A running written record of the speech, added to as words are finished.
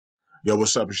Yo,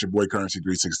 what's up? It's your boy Currency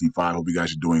 365. Hope you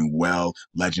guys are doing well.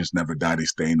 Legends never die, they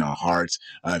stay in our hearts.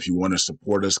 If you want to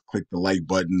support us, click the like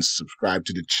button, subscribe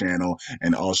to the channel,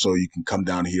 and also you can come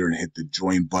down here and hit the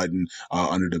join button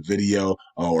under the video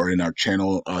or in our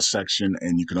channel section.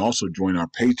 And you can also join our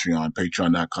Patreon,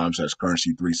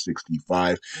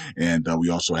 patreon.com/currency365. And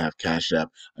we also have Cash App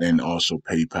and also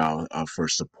PayPal for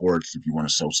supports if you want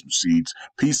to sow some seeds.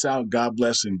 Peace out. God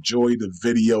bless. Enjoy the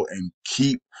video and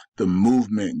keep the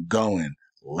movement going.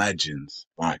 Legends.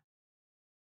 Bye.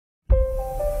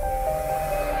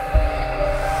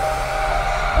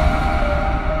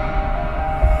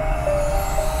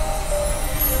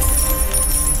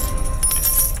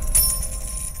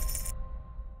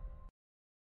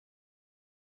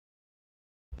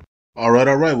 All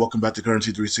right. Welcome back to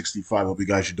Currency 365. Hope you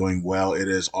guys are doing well. It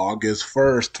is August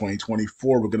 1st,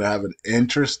 2024. We're going to have an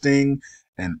interesting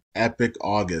and epic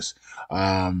August.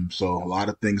 So a lot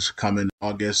of things come in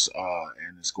August,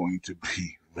 and it's going to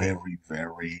be very,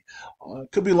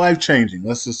 could be life-changing.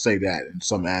 Let's just say that in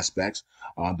some aspects,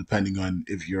 depending on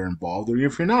if you're involved or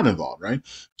if you're not involved, right?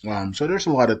 So there's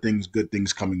a lot of things, good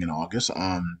things coming in August.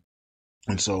 And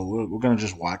so we're going to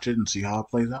just watch it and see how it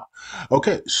plays out.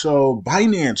 Okay, so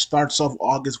Binance starts off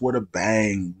August with a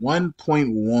bang.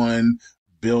 1.1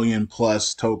 billion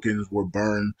plus tokens were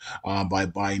burned by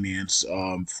Binance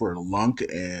for LUNC,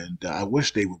 and I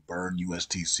wish they would burn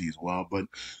USTC as well, but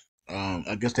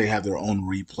I guess they have their own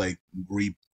repeg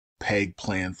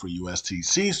plan for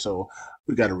USTC, so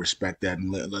we got to respect that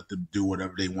and let them do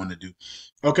whatever they want to do.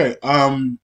 Okay,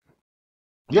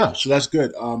 yeah, so that's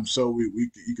good. So you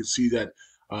can see that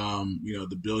the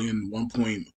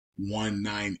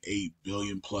 1.198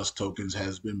 billion plus tokens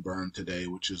has been burned today,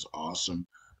 which is awesome,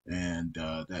 and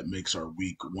that makes our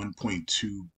week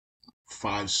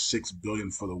 1.256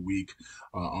 billion for the week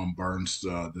on burns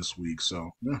this week.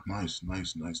 So yeah, nice.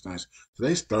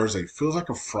 Today's Thursday. Feels like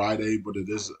a Friday, but it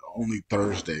is only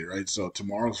Thursday, right? So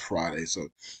tomorrow's Friday. So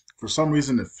for some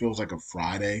reason it feels like a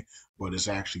Friday, but it's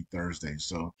actually Thursday.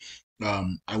 So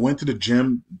I went to the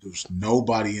gym. There was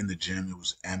nobody in the gym. It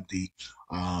was empty.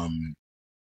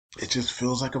 It just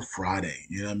feels like a Friday.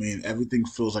 You know what I mean? Everything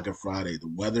feels like a Friday.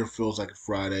 The weather feels like a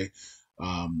Friday.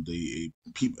 The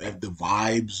people, the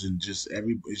vibes, and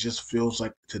it just feels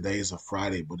like today is a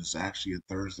Friday, but it's actually a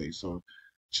Thursday. So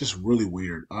it's just really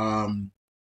weird.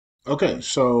 Okay,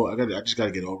 so I just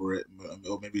gotta get over it.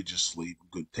 Or maybe just sleep,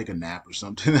 take a nap or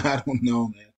something. I don't know,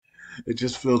 man. It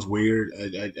just feels weird.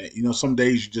 Some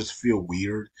days you just feel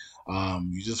weird.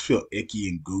 You just feel icky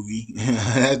and gooey.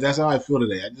 That's how I feel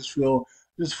today. I just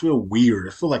feel weird.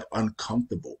 I feel like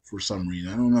uncomfortable for some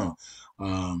reason. I don't know.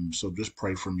 So just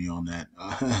pray for me on that.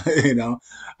 You know.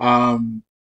 Um,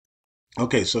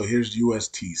 okay, so here's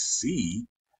USTC,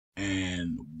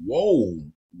 and whoa,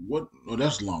 what? Oh,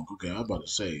 that's long. Okay, I was about to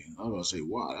say,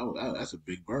 wow, that's a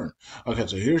big burn. Okay,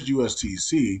 so here's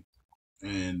USTC,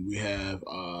 and we have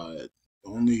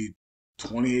only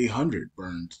 2,800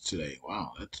 burned today.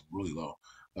 Wow, that's really low.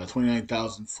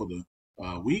 29,000 for the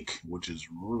week, which is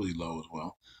really low as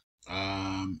well.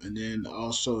 And then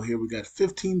also here we got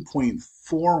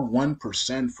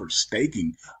 15.41% for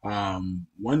staking.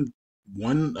 One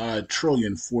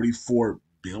trillion 44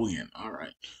 billion. All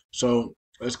right. So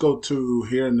let's go to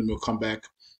here and then we'll come back.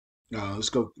 Let's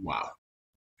go. Wow.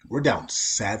 We're down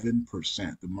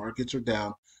 7%. The markets are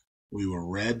down. We were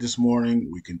red this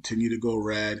morning. We continue to go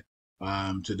red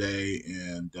today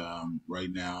and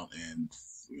right now. And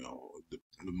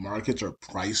the markets are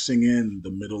pricing in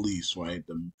the Middle East, right?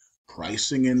 The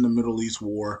pricing in the Middle East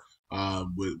war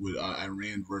with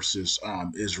Iran versus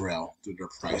Israel. So they're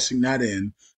pricing that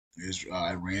in.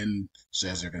 Iran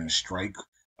says they're going to strike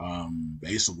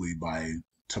basically by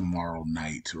tomorrow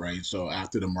night, right? So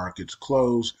after the markets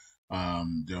close,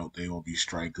 they will be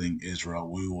striking Israel.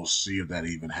 We will see if that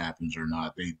even happens or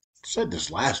not. They said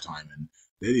this last time and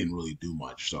they didn't really do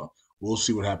much, so we'll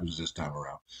see what happens this time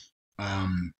around.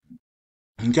 Um,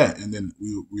 okay, and then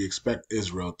we expect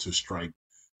Israel to strike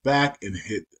back and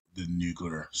hit the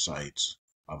nuclear sites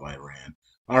of Iran.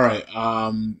 All right,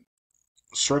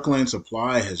 circulating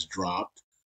supply has dropped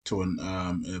to an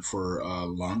for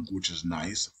LUNC, which is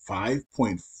nice,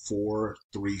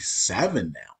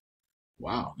 5.437 now.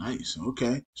 Wow, nice.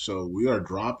 Okay, so we are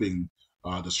dropping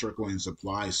the circulating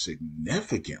supply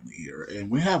significantly here, and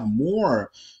we have a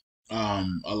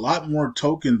lot more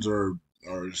tokens are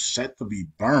set to be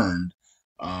burned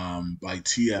by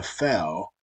TFL.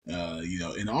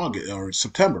 In August or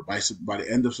September by the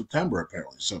end of September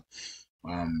apparently. So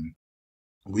um,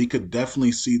 we could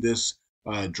definitely see this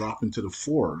drop into the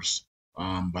fours.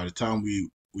 By the time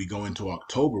we go into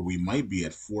October, we might be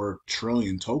at 4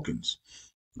 trillion tokens.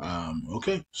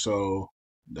 Okay, so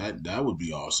that would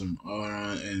be awesome.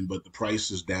 And but the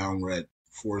price is down. We're at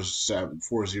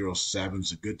 407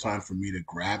 It's a good time for me to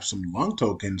grab some lung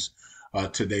tokens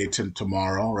today to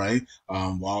tomorrow, right?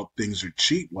 While things are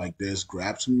cheap like this,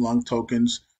 grab some lung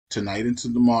tokens tonight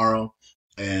into tomorrow,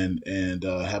 and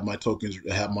have my tokens,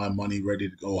 have my money ready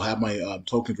to go, have my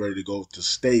tokens ready to go to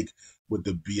stake with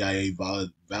the BIA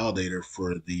validator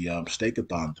for the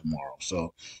stakeathon tomorrow.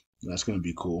 So that's gonna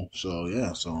be cool. So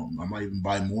yeah, so I might even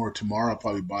buy more tomorrow. I'll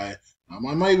probably buy. I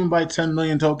might even buy 10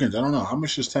 million tokens. I don't know how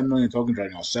much is 10 million tokens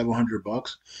right now. $700,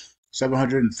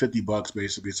 $750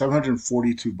 basically.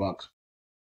 $742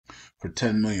 for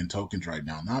 10 million tokens right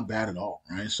now. Not bad at all,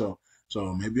 right? So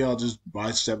maybe I'll just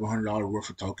buy $700 worth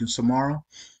of tokens tomorrow,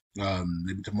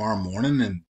 maybe tomorrow morning,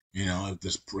 and if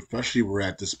this, especially we're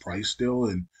at this price still,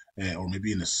 and or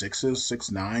maybe in the sixes,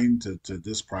 6.9 to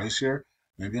this price here.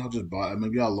 Maybe I'll just buy.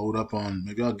 Maybe I'll load up on.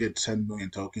 Maybe I'll get 10 million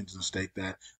tokens and stake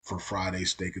that for Friday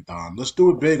stakeathon. Let's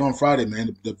do it big on Friday,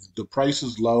 man. The price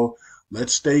is low.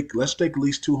 Let's stake at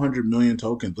least 200 million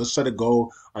tokens. Let's set a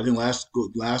goal. I think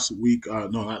last week, no,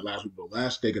 not last week, but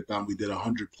last stakeathon we did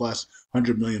 100 plus,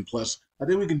 100 million plus. I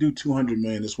think we can do 200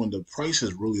 million this one. The price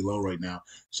is really low right now,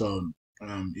 so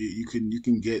you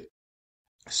can get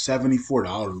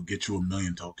 $74 will get you a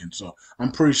million tokens. So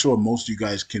I'm pretty sure most of you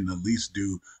guys can at least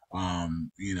do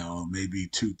maybe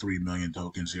 2-3 million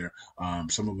tokens here.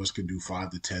 Some of us can do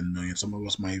 5 to 10 million. Some of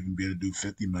us might even be able to do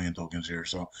 50 million tokens here.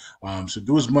 So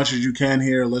do as much as you can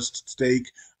here. Let's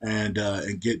stake and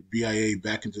get BIA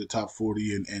back into the top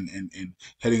 40 and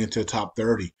heading into the top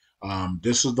 30.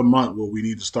 This is the month where we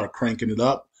need to start cranking it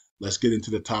up. Let's get into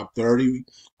the top 30,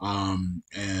 and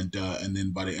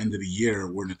then by the end of the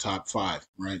year, we're in the top five,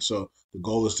 right? So the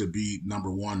goal is to be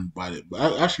number one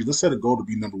actually, let's set a goal to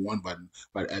be number one by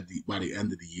the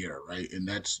end of the year, right? And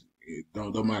that's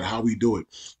don't matter how we do it,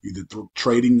 either through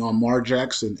trading on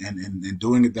Marjax and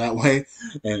doing it that way,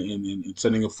 and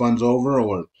sending the funds over,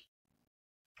 or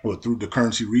through the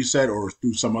currency reset, or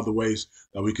through some other ways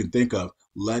that we can think of.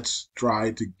 Let's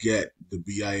try to get the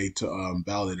BIA to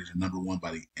validate it to number one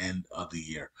by the end of the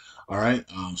year. All right.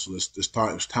 So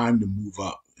it's time to move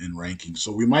up in ranking.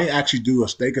 So we might actually do a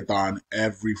stakeathon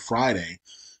every Friday,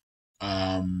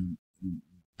 um,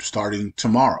 starting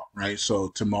tomorrow, right? So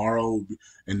tomorrow,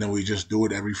 and then we just do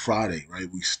it every Friday, right?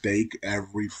 We stake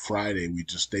every Friday. We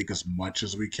just stake as much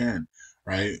as we can,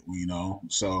 right?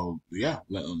 So yeah,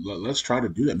 let's try to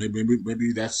do that.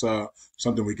 Maybe that's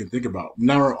something we can think about.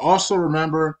 Now, also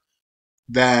remember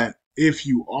that if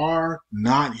you are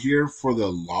not here for the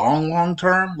long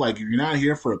term, like if you're not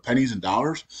here for the pennies and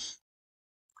dollars,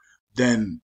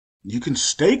 then you can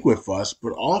stake with us,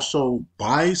 but also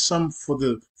buy some for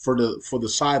the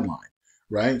sideline,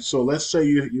 right? So let's say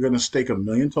you're going to stake a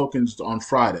million tokens on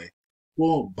Friday.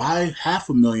 Well, buy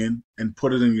 500,000 and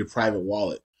put it in your private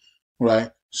wallet,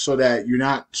 right? So that you're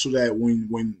not, so that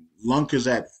when LUNC is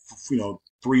at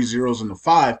 3 zeros and a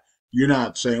five, you're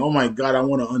not saying, "Oh my God, I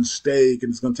want to unstake,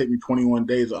 and it's going to take me 21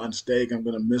 days to unstake. I'm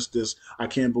going to miss this. I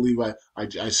can't believe I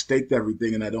staked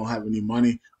everything and I don't have any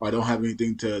money, or I don't have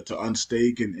anything to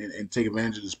unstake and take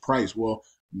advantage of this price." Well,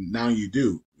 now you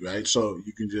do, right? So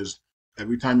you can just,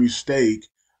 every time you stake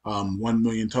 1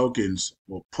 million tokens,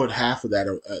 well, put half of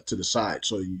that to the side.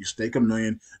 So you stake a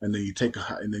million, and then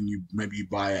and then you maybe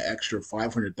buy an extra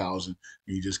 500,000,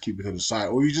 and you just keep it to the side,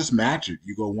 or you just match it.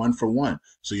 You go one for one.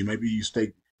 So maybe you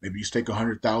stake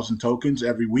 100,000 tokens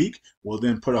every week. Well,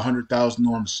 then put 100,000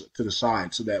 on to the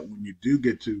side, so that when you do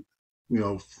get to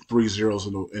 3 zeros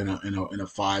in a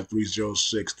five,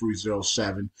 306,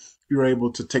 307, you're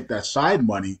able to take that side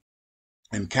money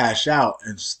and cash out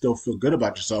and still feel good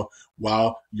about yourself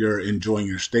while you're enjoying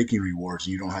your staking rewards,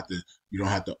 and you don't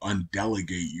have to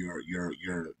undelegate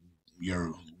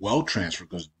your wealth transfer,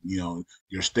 because your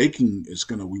staking is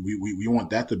gonna, we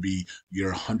want that to be your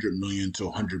 100 million to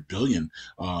 100 billion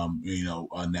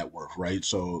net worth, right?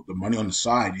 So the money on the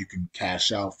side you can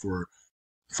cash out for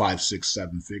 5, 6,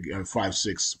 7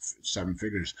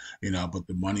 figures, but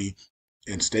the money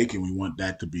in staking, we want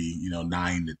that to be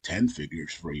 9 to 10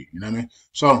 figures for you. You know what I mean?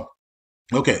 So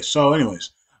okay. So anyways,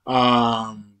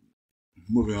 um,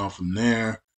 moving on from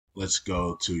there, let's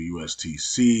go to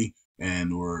USTC,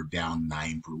 and we're down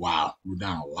 9%. Wow, we're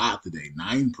down a lot today,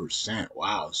 9%.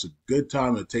 Wow, it's a good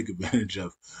time to take advantage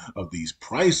of these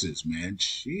prices, man.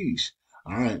 Sheesh.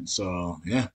 All right, so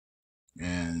yeah,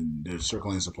 and the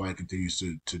circulating supply continues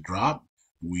to drop.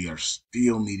 We are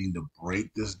still needing to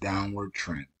break this downward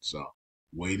trend. So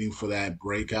waiting for that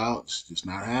breakout, it's just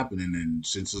not happening. And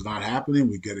since it's not happening,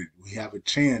 we have a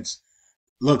chance.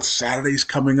 Look, Saturday's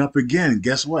coming up again. And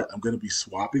guess what? I'm going to be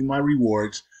swapping my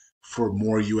rewards for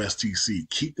more USTC.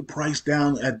 Keep the price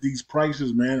down at these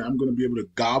prices, man. I'm going to be able to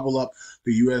gobble up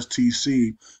the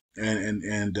USTC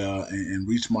and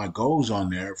reach my goals on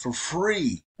there for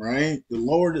free, right? The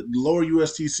lower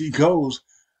USTC goes,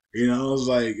 it's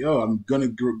like, yo, I'm gonna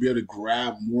be able to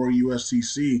grab more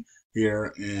USTC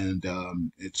here, and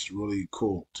it's really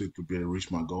cool to be able to reach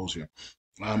my goals here.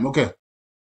 Okay,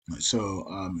 so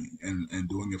and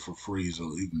doing it for free is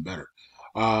even better.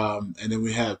 And then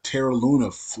we have Terra Luna,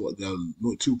 the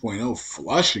 2.0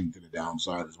 flushing to the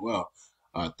downside as well.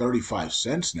 35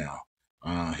 cents now.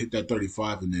 Hit that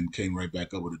 35 and then came right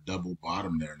back up with a double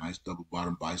bottom there. Nice double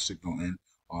bottom buy signal in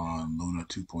on Luna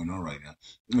 2.0 right now.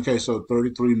 Okay, so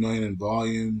 33 million in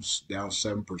volumes, down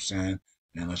 7%.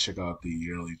 And let's check out the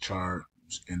yearly chart.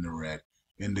 It's in the red,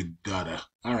 in the gutter.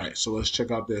 All right, so let's check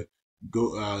out the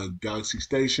Galaxy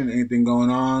Station. Anything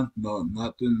going on? No,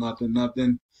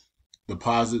 nothing.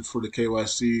 Deposit for the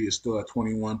KYC is still at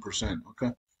 21%.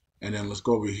 Okay. And then let's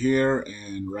go over here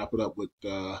and wrap it up with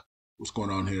what's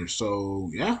going on here. So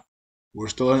yeah, we're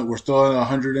still at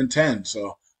 110.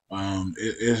 So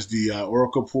it is the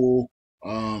Oracle pool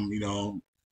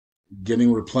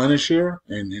getting replenished here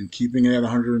and keeping it at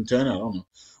 110. I don't know.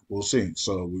 We'll see.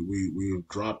 So we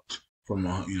dropped from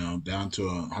down to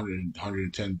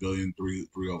 110 billion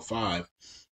 305.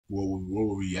 What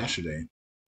were we yesterday?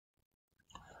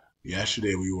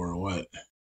 Yesterday we were what?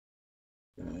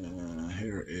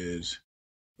 Here is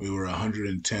we were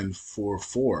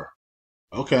 110.44.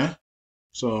 Okay,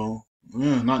 so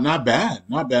not bad,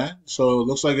 not bad. So it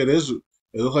looks like it is. It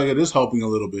looks like it is helping a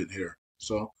little bit here.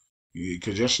 So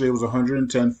because yesterday was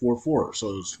 110.44,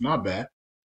 so it's not bad.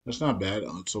 That's not bad.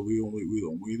 So we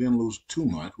didn't lose too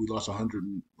much. We lost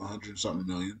 100 something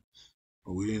million,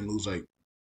 but we didn't lose like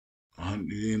 100,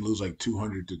 you didn't lose like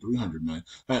 200 to 300 million.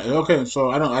 Okay,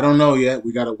 so I don't know yet.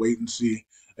 We got to wait and see.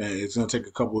 It's going to take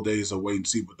a couple of days to wait and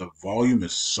see. But the volume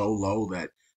is so low that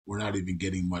we're not even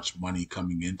getting much money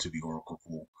coming into the Oracle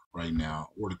pool right now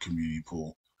or the community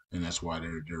pool, and that's why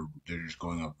they're just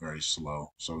going up very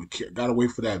slow. So we got to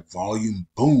wait for that volume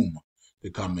boom to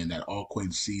come in, that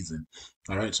altcoin season.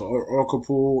 All right, so Oracle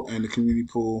pool and the community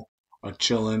pool are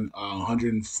chilling.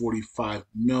 145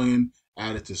 million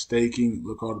added to staking.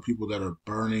 Look, all the people that are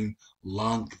burning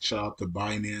LUNC. Shout out to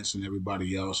Binance and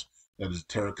everybody else. That is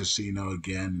Terra Casino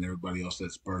again, and everybody else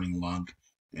that's burning LUNC.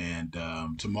 And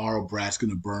tomorrow, Brad's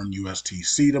gonna burn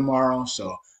USTC tomorrow.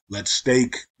 So let's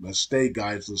stake,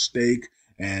 guys. Let's stake,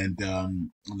 and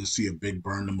let's see a big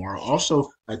burn tomorrow.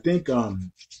 Also, I think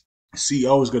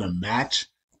CO is going to match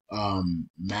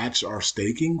our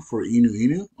staking for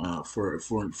Inu for an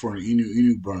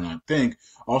Inu burn. I think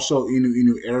also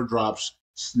Inu airdrops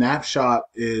snapshot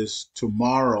is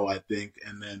tomorrow, I think,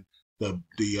 and then the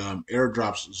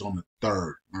airdrops is on the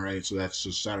 3rd. All right, so that's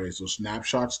just Saturday. So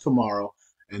snapshots tomorrow,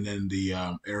 and then the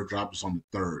airdrop is on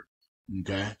the 3rd.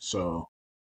 Okay, so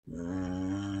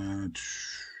let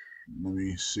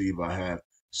me see if I have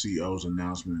CO's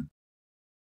announcement.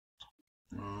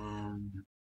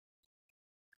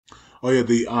 Oh yeah,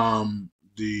 the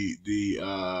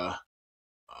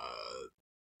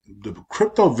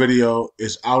crypto video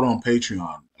is out on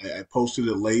Patreon. I posted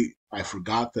it late. I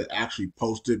forgot to actually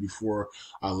post it before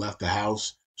I left the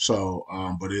house. So,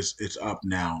 but it's up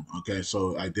now. Okay,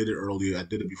 so I did it earlier. I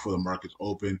did it before the markets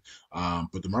open.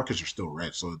 But the markets are still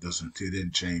red, so it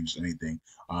didn't change anything.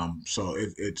 So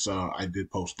it's I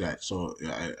did post that. So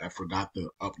I forgot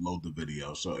to upload the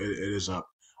video. So it is up.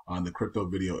 The crypto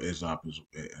video is up,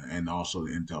 and also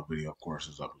the Intel video, of course,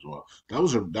 is up as well. The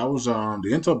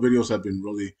Intel videos have been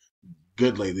really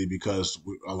good lately because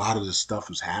a lot of this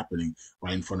stuff is happening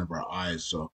right in front of our eyes.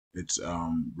 So it's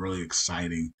really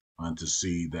exciting to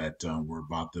see that we're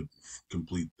about to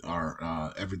complete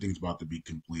our everything's about to be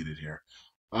completed here.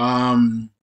 And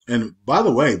by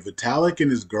the way, Vitalik and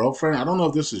his girlfriend, I don't know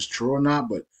if this is true or not,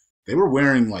 but they were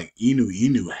wearing like Inu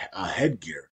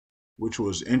headgear, which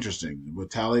was interesting.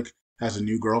 Vitalik has a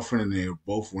new girlfriend, and they're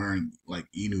both wearing like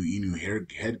Inu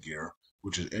headgear,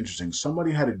 which is interesting.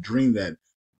 Somebody had a dream that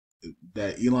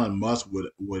Elon Musk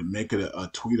would make it a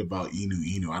tweet about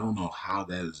Inu. I don't know how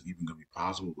that is even going to be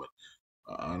possible, but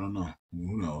I don't know.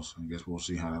 Who knows? I guess we'll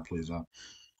see how that plays out.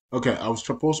 Okay, I was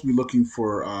supposed to be looking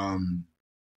for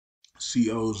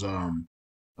CO's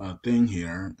thing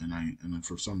here, and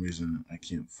for some reason I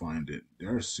can't find it.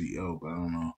 There's CO, but I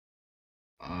don't know.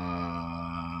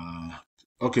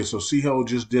 Okay, so CO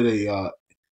just did a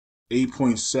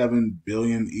 8.7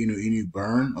 billion Inu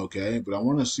burn. Okay, but I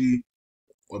want to see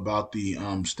about the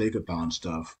Stakeathon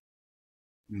stuff.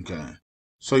 Okay.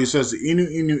 So he says the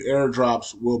Inu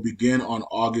airdrops will begin on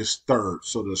August 3rd.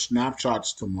 So the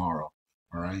snapshot's tomorrow.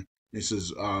 All right. It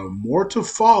says more to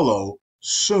follow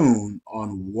soon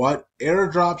on what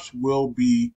airdrops will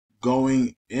be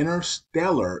going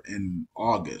interstellar in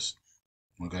August.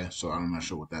 Okay, so I'm not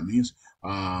sure what that means.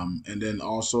 And then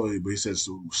also, but he says,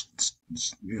 so,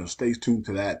 stay tuned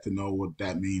to that to know what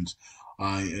that means.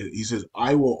 He says,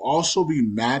 I will also be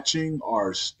matching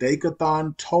our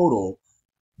stakeathon total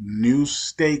new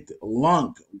staked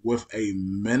LUNC with a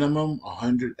minimum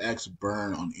 100x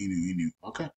burn on Inu Inu.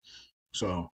 Okay,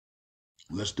 so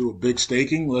let's do a big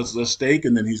staking. Let's stake,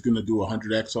 and then he's gonna do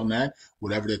 100x on that.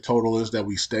 Whatever the total is that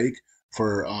we stake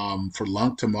for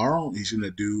LUNC tomorrow, he's gonna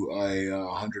do a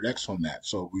 100x on that.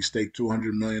 So we stake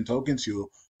 200 million tokens. He'll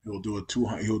do a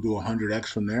 200. He'll do 100x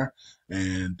from there,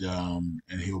 and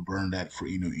he'll burn that for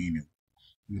Inu Inu.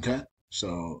 Okay,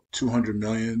 so 200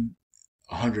 million.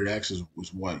 100x is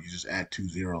what? You just add two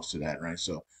zeros to that, right?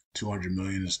 So 200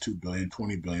 million is 2 billion,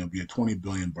 20 billion. It'll be a 20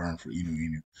 billion burn for Inu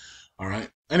Inu. All right.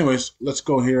 Anyways, let's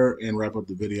go here and wrap up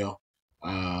the video.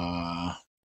 Uh,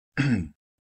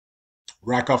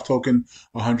 Rackoff token,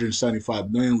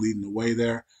 175 million, leading the way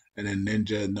there. And then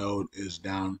Ninja node is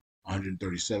down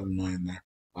 137 million there.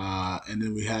 And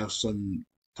then we have some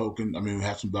we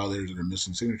have some validators that are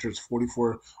missing signatures.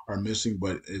 44 are missing,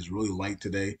 but it's really light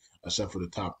today, except for the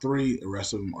top three. The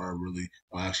rest of them are really,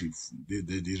 actually,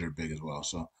 these are big as well.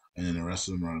 So, and then the rest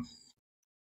of them are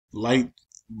light,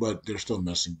 but they're still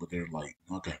missing, but they're light.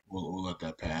 Okay, we'll let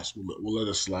that pass. We'll let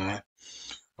it slide.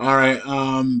 All right,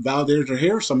 validators are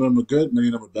here. Some of them are good, many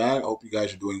of them are bad. I hope you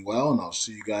guys are doing well, and I'll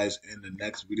see you guys in the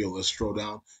next video. Let's scroll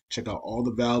down, check out all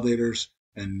the validators,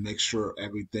 and make sure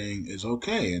everything is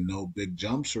okay and no big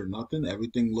jumps or nothing.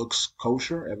 Everything looks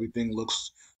kosher. Everything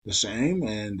looks the same,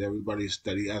 and everybody's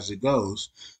steady as it goes.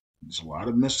 There's a lot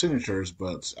of missed signatures,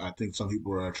 but I think some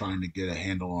people are trying to get a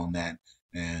handle on that,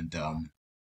 and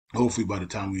hopefully by the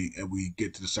time we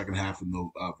get to the second half of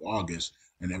August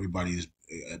and everybody is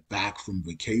back from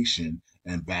vacation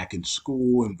and back in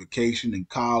school and vacation and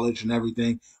college and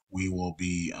everything, we will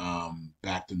be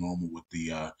back to normal with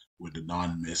the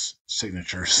non-miss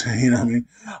signatures. You know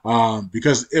what I mean?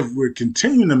 Because if we're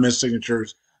continuing to miss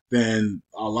signatures, then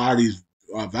a lot of these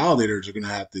validators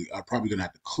are probably gonna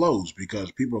have to close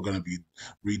because people are gonna be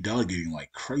redelegating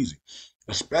like crazy,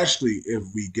 especially if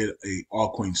we get a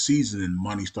altcoin season and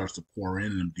money starts to pour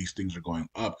in and these things are going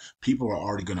up. People are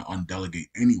already going to undelegate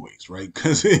anyways, right?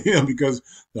 Because because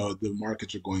the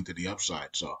markets are going to the upside.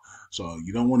 So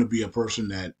you don't want to be a person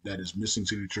that is missing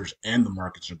signatures and the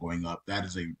markets are going up.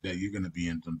 That you're going to be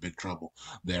in some big trouble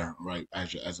there, right?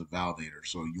 As a validator.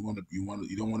 So you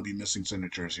don't want to be missing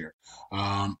signatures here.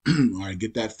 All right,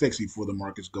 get that fixed before the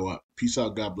markets go up. Peace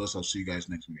out. God bless. I'll see you guys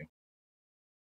next video.